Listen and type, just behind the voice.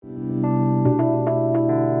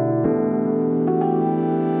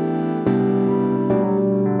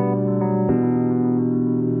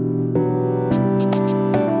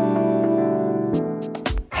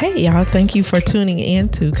Hey, y'all. Thank you for tuning in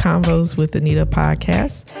to Convos with Anita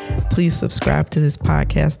podcast. Please subscribe to this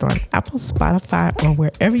podcast on Apple, Spotify, or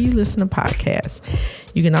wherever you listen to podcasts.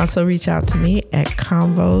 You can also reach out to me at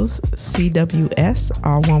convos, CWS,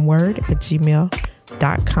 all one word, at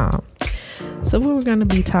gmail.com. So what we're going to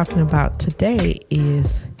be talking about today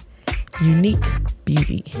is unique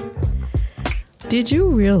beauty. Did you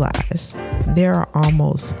realize there are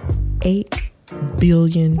almost 8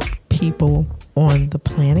 billion people on the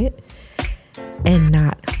planet and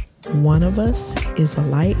not one of us is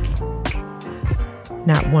alike?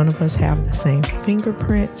 Not one of us have the same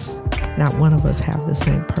fingerprints. Not one of us have the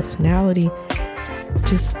same personality.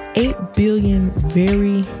 Just 8 billion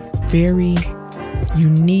very, very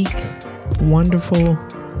unique, wonderful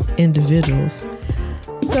individuals.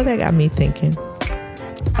 So that got me thinking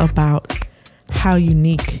about how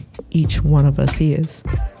unique each one of us is.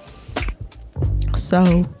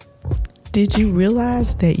 So, did you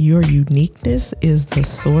realize that your uniqueness is the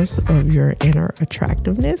source of your inner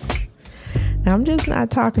attractiveness? Now, I'm just not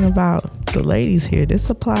talking about the ladies here. This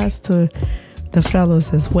applies to the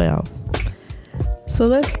fellas as well. So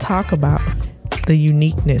let's talk about the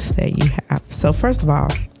uniqueness that you have. So first of all,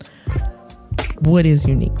 what is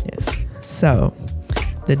uniqueness? So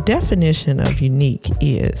the definition of unique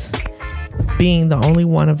is being the only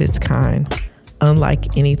one of its kind,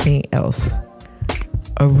 unlike anything else,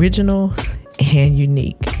 original and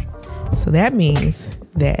unique. So that means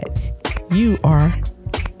that you are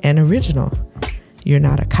an original. You're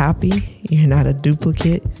not a copy. You're not a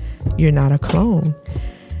duplicate. You're not a clone.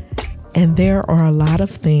 And there are a lot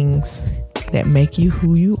of things that make you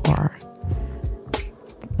who you are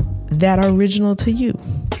that are original to you.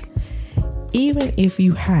 Even if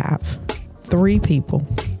you have 3 people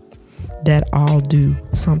that all do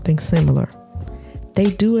something similar, they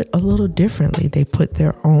do it a little differently. They put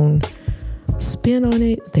their own spin on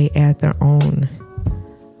it. They add their own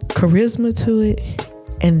charisma to it.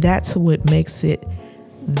 And that's what makes it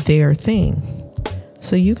their thing.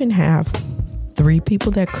 So you can have 3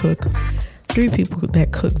 people that cook, 3 people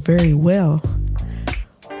that cook very well,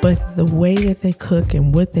 but the way that they cook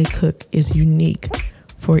and what they cook is unique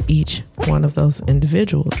for each one of those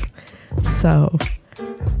individuals. So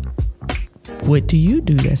what do you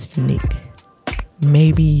do that's unique?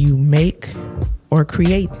 Maybe you make or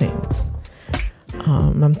create things.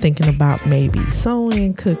 I'm thinking about maybe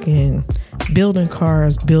sewing, cooking, building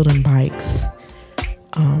cars, building bikes.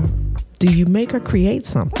 Do you make or create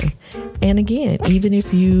something? And again, even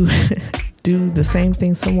if you do the same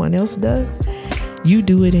thing someone else does, you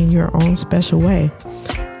do it in your own special way.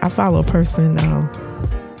 I follow a person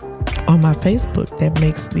on my Facebook that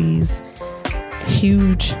makes these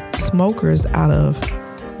huge smokers out of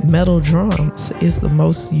metal drums. It's the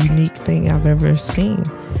most unique thing I've ever seen.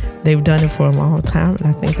 They've done it for a long time, and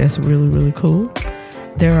I think that's really, really cool.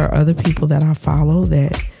 There are other people that I follow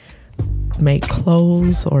that make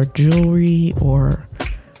clothes or jewelry or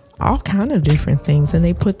all kind of different things, and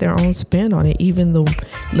they put their own spin on it. Even the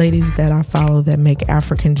ladies that I follow that make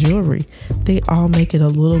African jewelry, they all make it a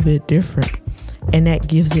little bit different, and that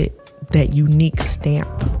gives it that unique stamp.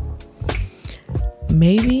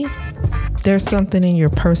 Maybe there's something in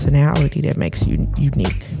your personality that makes you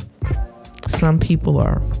unique. Some people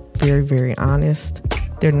are very, very honest.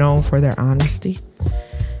 They're known for their honesty.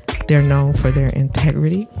 They're known for their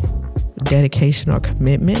integrity, dedication, or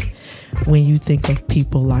commitment. When you think of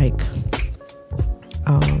people like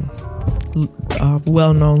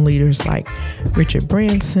well-known leaders like Richard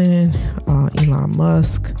Branson, Elon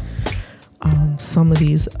Musk, some of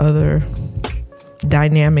these other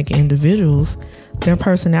dynamic individuals, their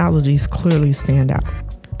personalities clearly stand out.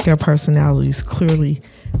 Their personalities clearly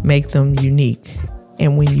make them unique.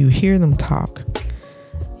 And when you hear them talk,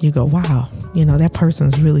 you go, wow, that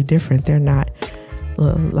person's really different. They're not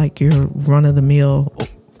like your run-of-the-mill,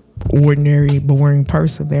 ordinary, boring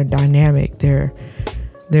person. They're dynamic. They're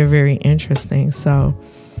very interesting. So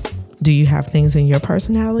do you have things in your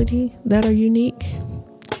personality that are unique?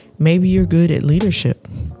 Maybe you're good at leadership.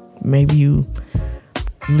 Maybe you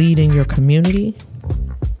lead in your community.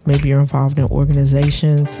 Maybe you're involved in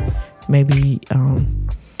organizations. Maybe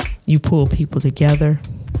you pull people together.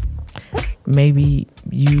 Maybe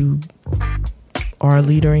you are a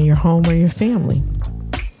leader in your home or your family.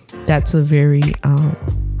 That's a very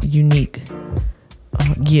unique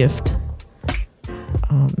gift.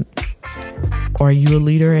 Are you a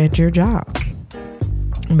leader at your job?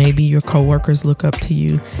 Maybe your coworkers look up to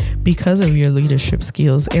you because of your leadership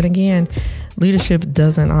skills. And again, leadership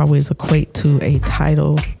doesn't always equate to a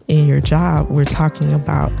title in your job. We're talking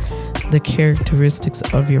about the characteristics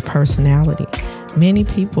of your personality. Many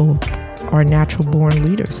people are natural born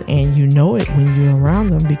leaders, and you know it when you're around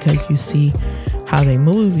them because you see how they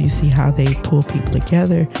move, you see how they pull people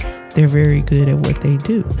together. They're very good at what they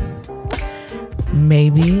do.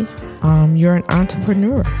 Maybe you're an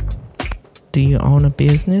entrepreneur. Do you own a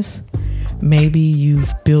business? Maybe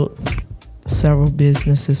you've built several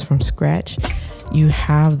businesses from scratch. You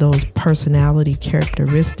have those personality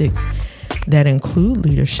characteristics that include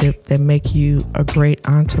leadership that make you a great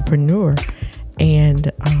entrepreneur,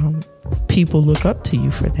 and people look up to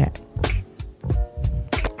you for that.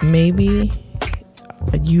 Maybe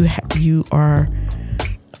you are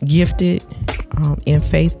gifted in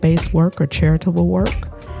faith-based work or charitable work.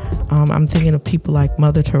 I'm thinking of people like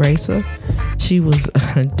Mother Teresa. She was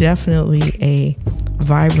definitely a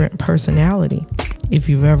vibrant personality. If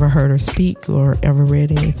you've ever heard her speak or ever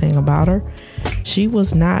read anything about her, she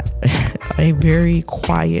was not a very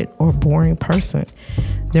quiet or boring person.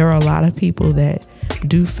 There are a lot of people that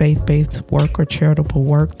do faith-based work or charitable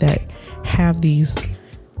work that have these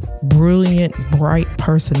brilliant, bright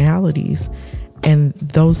personalities, and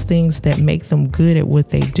those things that make them good at what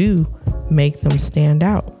they do make them stand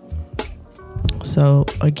out. So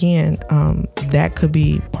again, that could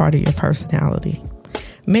be part of your personality.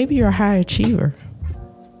 Maybe you're a high achiever.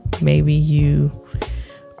 Maybe you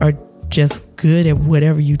are just good at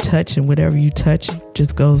whatever you touch, and whatever you touch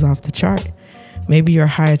just goes off the chart. Maybe you're a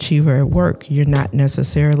high achiever at work. You're not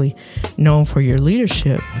necessarily known for your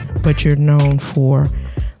leadership, but you're known for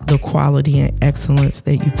the quality and excellence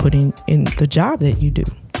that you put in the job that you do.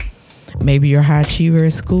 Maybe you're a high achiever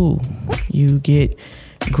at school. You get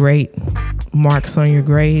great marks on your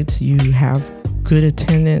grades. You have good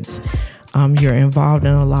attendance. You're involved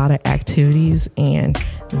in a lot of activities, and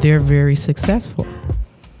they're very successful.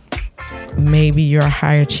 Maybe you're a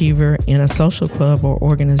high achiever in a social club or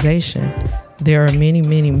organization. There are many,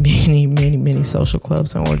 many, many, many, many social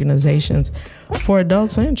clubs and organizations for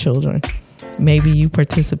adults and children. Maybe you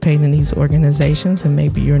participate in these organizations, and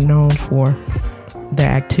maybe you're known for the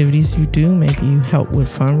activities you do. Maybe you help with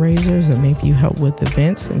fundraisers, or maybe you help with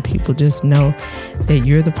events, and people just know that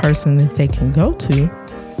you're the person that they can go to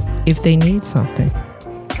if they need something.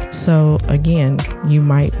 So again, you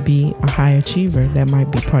might be a high achiever. That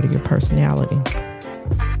might be part of your personality.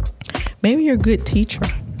 Maybe you're a good teacher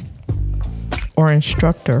or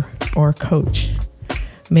instructor or coach.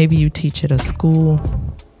 Maybe you teach at a school.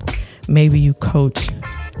 Maybe you coach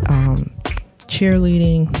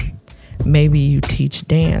cheerleading. Maybe you teach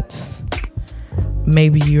dance.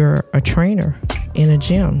 Maybe you're a trainer in a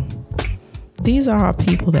gym. These are all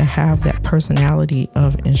people that have that personality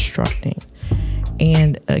of instructing.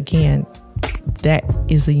 And again, that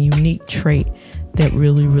is a unique trait that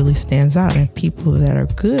really, really stands out. And people that are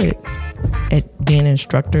good at being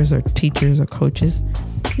instructors or teachers or coaches,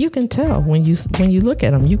 you can tell when you look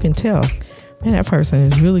at them, you can tell, man, that person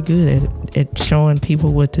is really good at showing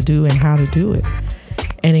people what to do and how to do it.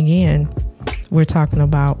 And again, we're talking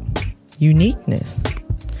about uniqueness.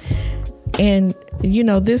 And,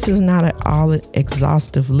 this is not an all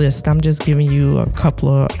exhaustive list. I'm just giving you a couple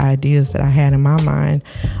of ideas that I had in my mind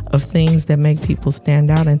of things that make people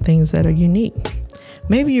stand out and things that are unique.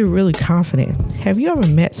 Maybe you're really confident. Have you ever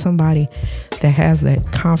met somebody that has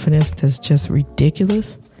that confidence that's just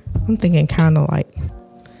ridiculous? I'm thinking kind of like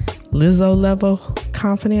Lizzo level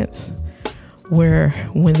confidence, where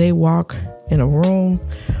when they walk in a room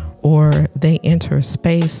or they enter a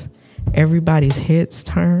space, everybody's heads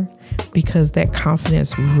turn because that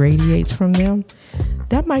confidence radiates from them.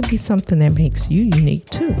 That might be something that makes you unique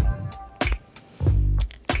too.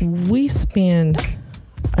 We spend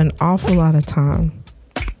an awful lot of time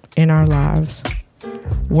in our lives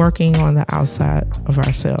working on the outside of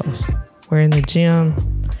ourselves. We're in the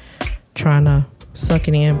gym trying to suck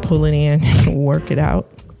it in, pull it in, work it out.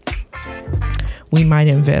 We might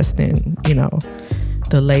invest in,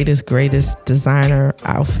 the latest, greatest designer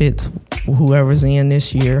outfits, whoever's in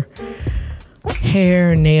this year.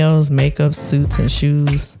 Hair, nails, makeup, suits, and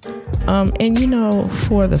shoes. And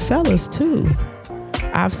for the fellas too,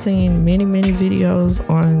 I've seen many, many videos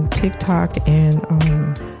on TikTok and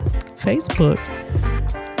Facebook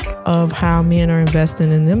of how men are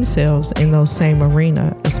investing in themselves in those same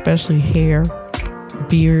arena, especially hair,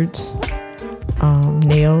 beards,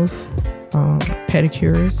 nails,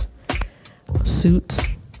 pedicures, suits,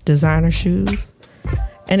 designer shoes.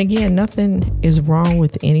 And again, nothing is wrong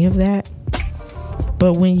with any of that.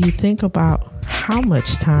 But when you think about how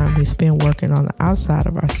much time we spend working on the outside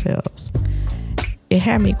of ourselves, it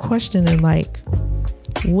had me questioning,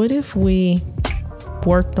 what if we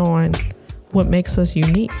worked on what makes us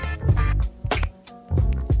unique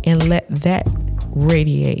and let that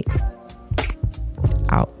radiate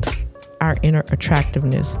out our inner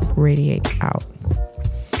attractiveness radiates out.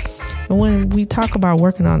 And when we talk about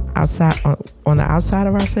working on the outside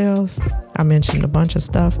of ourselves, I mentioned a bunch of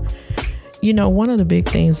stuff. One of the big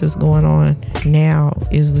things that's going on now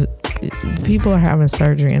is people are having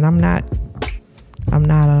surgery, and I'm not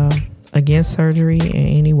against surgery in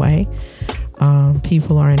any way.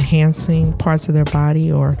 People are enhancing parts of their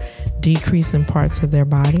body or decreasing parts of their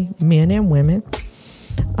body, men and women.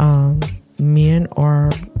 Men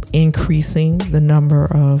are increasing the number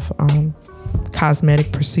of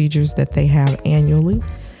cosmetic procedures that they have annually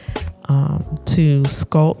to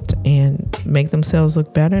sculpt and make themselves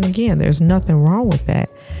look better. And again, there's nothing wrong with that.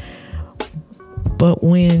 But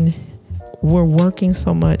when we're working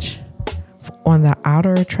so much on the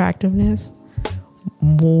outer attractiveness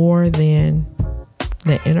more than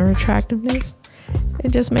the inner attractiveness,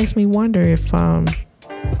 it just makes me wonder if our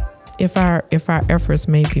efforts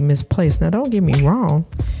may be misplaced. Now, don't get me wrong.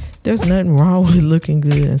 There's nothing wrong with looking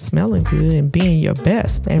good and smelling good and being your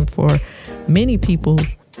best. And for many people,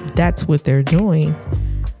 that's what they're doing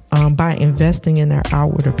by investing in their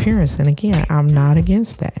outward appearance. And again, I'm not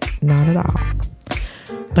against that, not at all.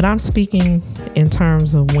 But I'm speaking in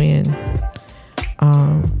terms of when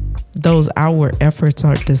those outward efforts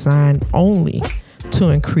are designed only to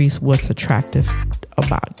increase what's attractive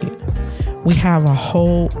about you. We have a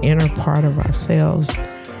whole inner part of ourselves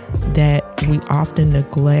that we often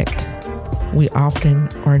neglect, we often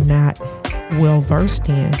are not well versed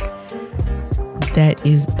in, that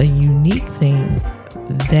is a unique thing,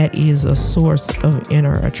 that is a source of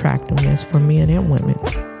inner attractiveness for men and women.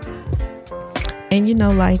 And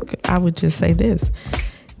I would just say this,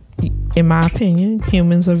 in my opinion,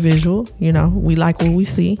 humans are visual, we like what we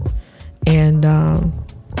see, and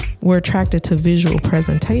we're attracted to visual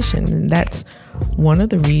presentation. And that's one of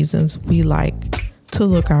the reasons we like to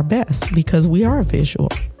look our best, because we are visual.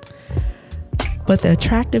 But the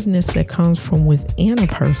attractiveness that comes from within a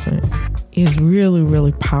person is really,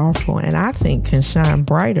 really powerful, and I think can shine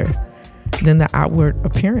brighter than the outward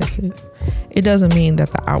appearances. It doesn't mean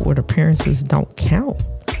that the outward appearances don't count,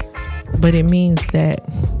 but it means that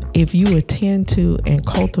if you attend to and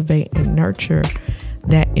cultivate and nurture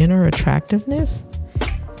that inner attractiveness,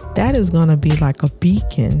 that is going to be like a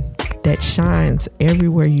beacon that shines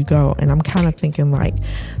everywhere you go. And I'm kind of thinking like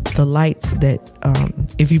the lights that,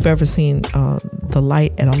 if you've ever seen the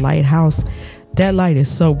light at a lighthouse, that light is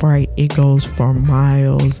so bright, it goes for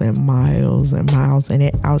miles and miles and miles, and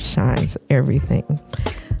it outshines everything.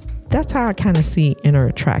 That's how I kind of see inner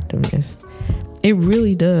attractiveness. It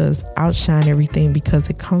really does outshine everything because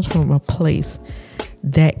it comes from a place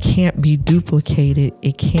that can't be duplicated.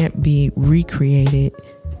 It can't be recreated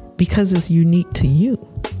because it's unique to you.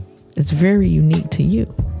 It's very unique to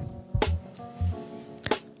you.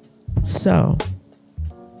 So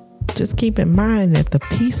just keep in mind that the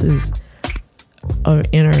pieces of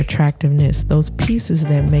inner attractiveness, those pieces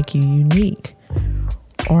that make you unique,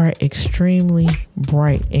 are extremely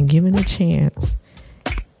bright, and given a chance,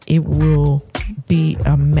 it will be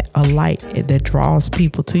a light that draws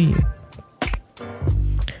people to you.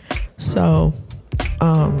 So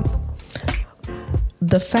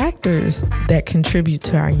the factors that contribute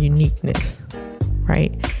to our uniqueness,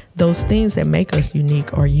 right? Those things that make us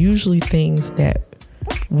unique are usually things that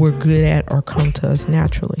we're good at or come to us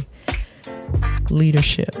naturally.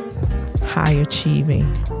 Leadership, high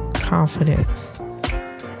achieving, confidence,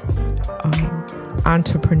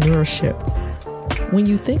 entrepreneurship. When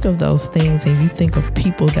you think of those things and you think of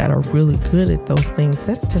people that are really good at those things,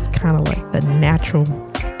 that's just kind of like the natural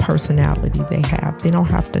personality they have. They don't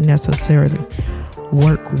have to necessarily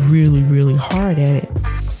work really, really hard at it.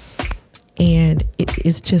 And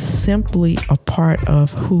it's just simply a part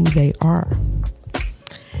of who they are.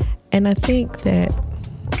 And I think that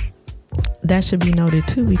should be noted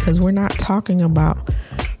too, because we're not talking about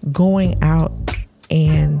going out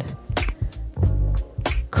and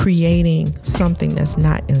creating something that's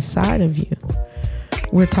not inside of you.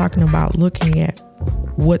 We're talking about looking at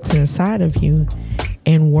what's inside of you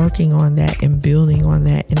and working on that and building on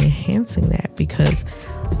that and enhancing that, because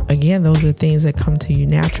again, those are things that come to you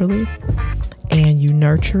naturally, and you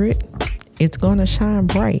nurture it. It's going to shine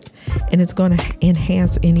bright, and it's going to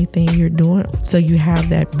enhance anything you're doing. So you have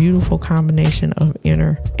that beautiful combination of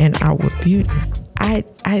inner and outward beauty.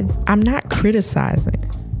 I'm not criticizing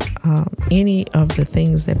any of the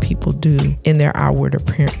things that people do in their outward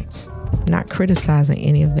appearance. Not criticizing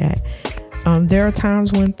any of that. There are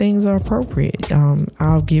times when things are appropriate.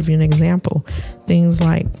 I'll give you an example. Things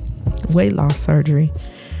like weight loss surgery.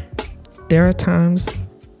 There are times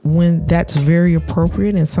when that's very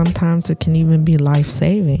appropriate, and sometimes it can even be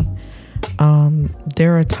life-saving.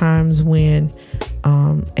 There are times when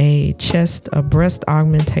a breast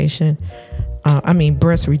augmentation,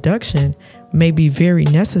 breast reduction may be very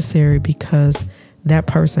necessary because that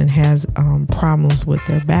person has problems with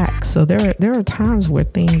their back. So there are times where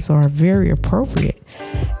things are very appropriate,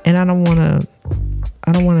 and I don't want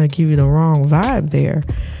to give you the wrong vibe there,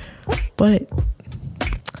 but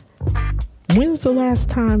when's the last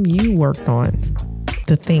time you worked on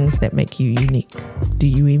the things that make you unique? Do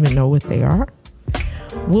you even know what they are?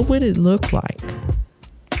 What would it look like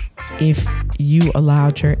if you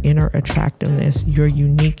allowed your inner attractiveness, your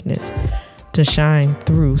uniqueness, to shine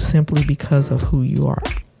through simply because of who you are?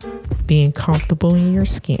 Being comfortable in your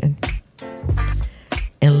skin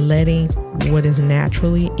and letting what is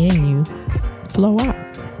naturally in you flow out.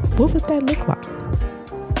 What would that look like?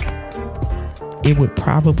 It would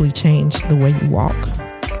probably change the way you walk.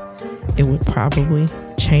 It would probably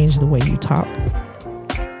change the way you talk.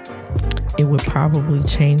 It would probably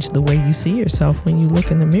change the way you see yourself when you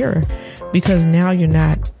look in the mirror, because now you're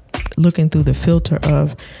not looking through the filter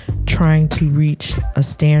of trying to reach a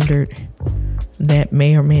standard that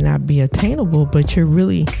may or may not be attainable, but you're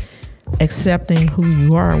really accepting who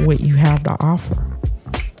you are and what you have to offer.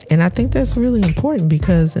 And I think that's really important,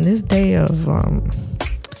 because in this day of, of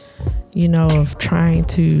trying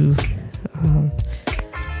to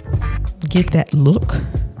get that look,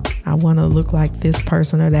 I want to look like this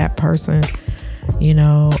person or that person.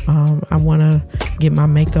 I want to get my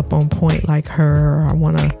makeup on point like her, or I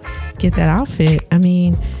want to get that outfit.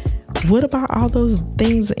 What about all those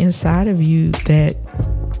things inside of you that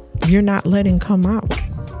you're not letting come out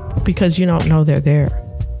because you don't know they're there?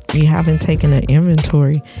 You haven't taken an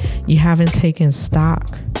inventory. You haven't taken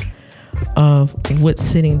stock of what's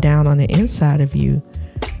sitting down on the inside of you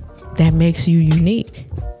that makes you unique.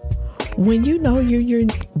 When you know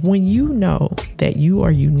when you know that you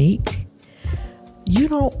are unique, you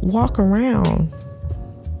don't walk around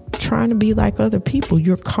trying to be like other people.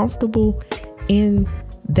 You're comfortable in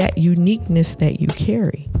that uniqueness that you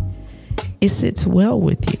carry. It sits well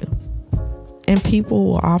with you. And people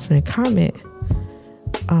will often comment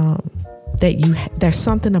that there's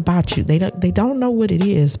something about you. They don't know what it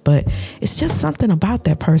is, but it's just something about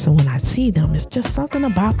that person. When I see them, it's just something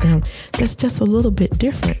about them that's just a little bit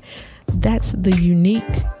different. That's the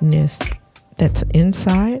uniqueness that's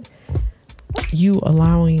inside you,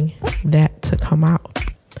 allowing that to come out.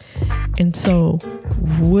 And so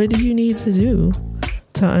what do you need to do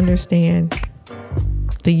to understand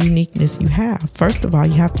the uniqueness you have? First of all,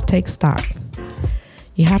 you have to take stock.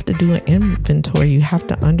 You have to do an inventory. You have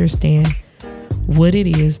to understand what it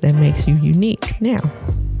is that makes you unique. Now,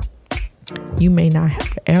 you may not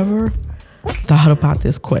have ever thought about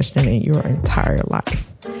this question in your entire life.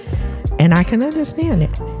 And I can understand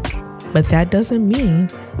it. But that doesn't mean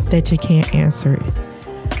that you can't answer it.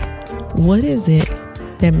 What is it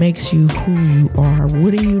that makes you who you are?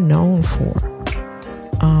 What are you known for?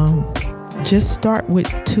 Just start with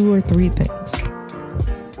 2 or 3 things.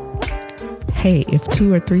 Hey, if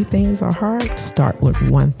 2 or 3 things are hard, start with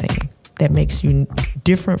 1 thing that makes you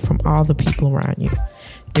different from all the people around you.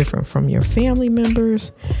 Different from your family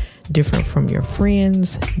members, different from your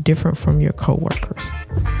friends, different from your coworkers.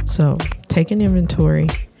 So take an inventory,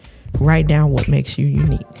 write down what makes you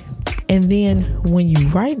unique. And then when you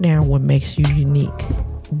write down what makes you unique,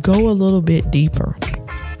 go a little bit deeper.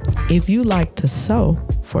 If you like to sew,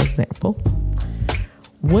 for example,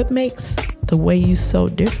 what makes the way you sew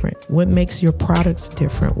different? What makes your products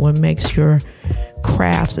different? What makes your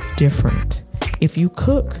crafts different? If you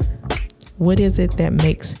cook, what is it that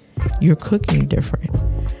makes your cooking different?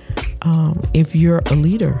 If you're a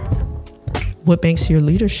leader, what makes your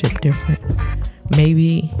leadership different?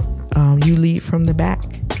 Maybe you lead from the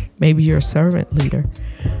back. Maybe you're a servant leader.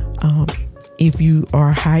 If you are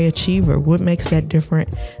a high achiever, what makes that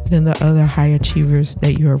different than the other high achievers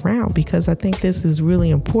that you're around? Because I think this is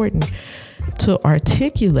really important to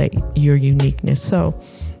articulate your uniqueness. So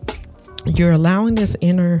you're allowing this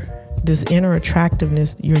inner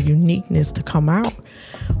attractiveness, your uniqueness to come out.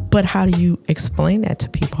 But how do you explain that to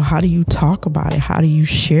people? How do you talk about it? How do you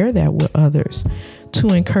share that with others to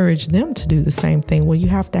encourage them to do the same thing? Well, you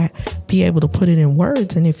have to be able to put it in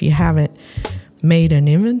words. And if you haven't made an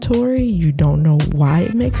inventory, you don't know why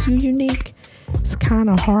it makes you unique, it's kind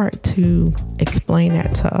of hard to explain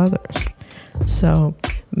that to others. So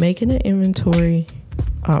making an inventory,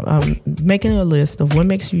 making a list of what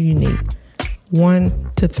makes you unique,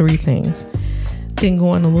 1 to 3 things, then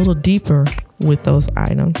going a little deeper with those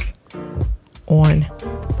items on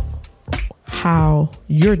how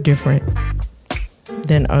you're different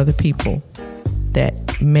than other people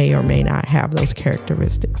that may or may not have those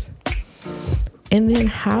characteristics. And then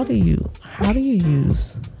how do you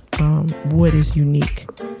use what is unique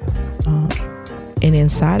and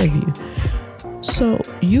inside of you? So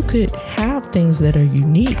you could have things that are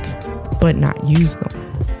unique, but not use them.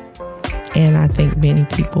 And I think many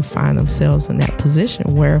people find themselves in that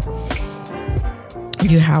position where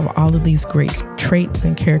you have all of these great traits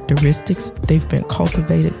and characteristics. They've been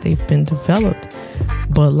cultivated, they've been developed,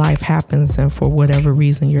 but life happens, and for whatever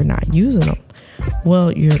reason, you're not using them.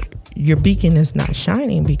 Well, your beacon is not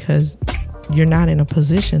shining because you're not in a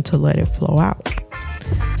position to let it flow out.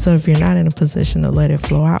 So if you're not in a position to let it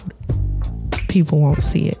flow out, people won't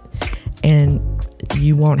see it, and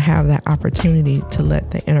you won't have that opportunity to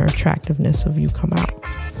let the inner attractiveness of you come out.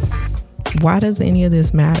 Why does any of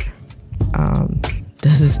this matter?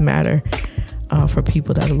 Does this matter for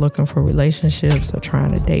people that are looking for relationships or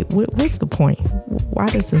trying to date? What's the point? Why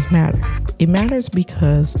does this matter? It matters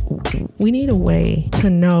because we need a way to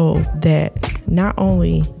know that not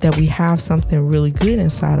only that we have something really good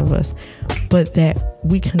inside of us, but that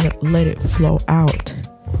we can let it flow out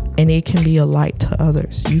and it can be a light to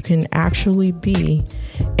others. You can actually be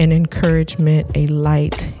an encouragement, a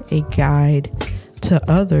light, a guide to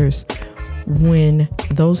others when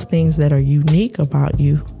those things that are unique about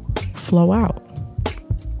you flow out.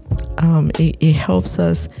 It helps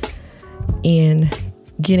us in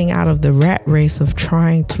getting out of the rat race of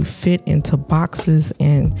trying to fit into boxes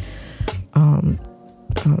and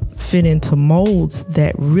fit into molds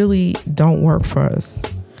that really don't work for us.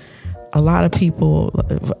 A lot of people,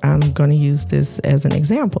 I'm going to use this as an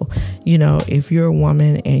example. You know, if you're a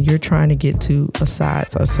woman and you're trying to get to a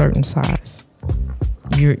certain size,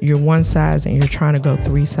 you're one size and you're trying to go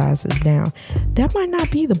 3 sizes down, that might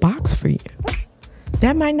not be the box for you.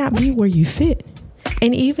 That might not be where you fit.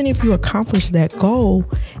 And even if you accomplish that goal,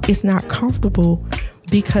 it's not comfortable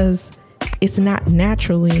because it's not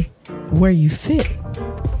naturally where you fit.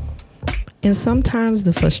 And sometimes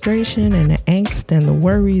the frustration and the angst and the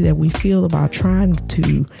worry that we feel about trying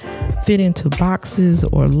to fit into boxes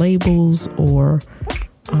or labels or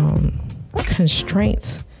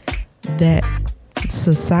constraints that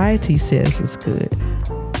society says is good.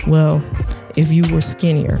 Well, if you were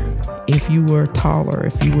skinnier, if you were taller,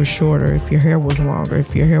 if you were shorter, if your hair was longer,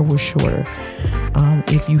 if your hair was shorter,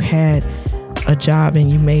 if you had a job and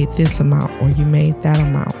you made this amount or you made that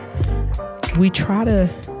amount, we try to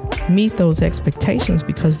meet those expectations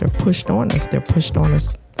because they're pushed on us. They're pushed on us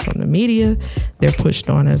from the media. They're pushed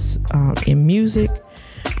on us in music.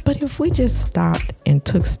 But if we just stopped and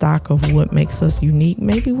took stock of what makes us unique,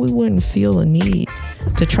 maybe we wouldn't feel a need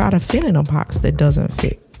to try to fit in a box that doesn't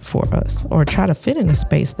fit for us or try to fit in a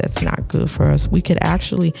space that's not good for us. We could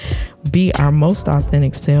actually be our most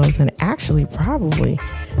authentic selves and actually probably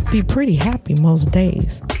be pretty happy most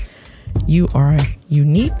days. You are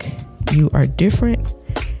unique. You are different.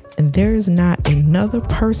 And there is not another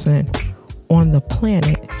person on the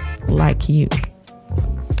planet like you.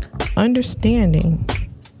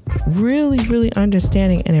 Really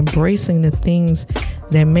understanding and embracing the things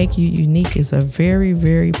that make you unique is a very,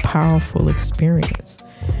 very powerful experience.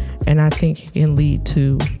 And I think it can lead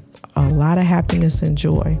to a lot of happiness and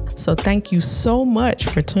joy. So thank you so much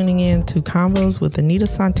for tuning in to Convos with Anita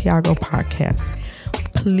Santiago podcast.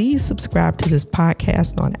 Please subscribe to this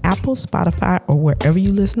podcast on Apple, Spotify, or wherever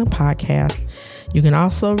you listen to podcasts. You can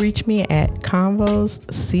also reach me at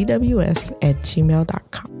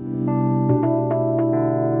convoscws@gmail.com.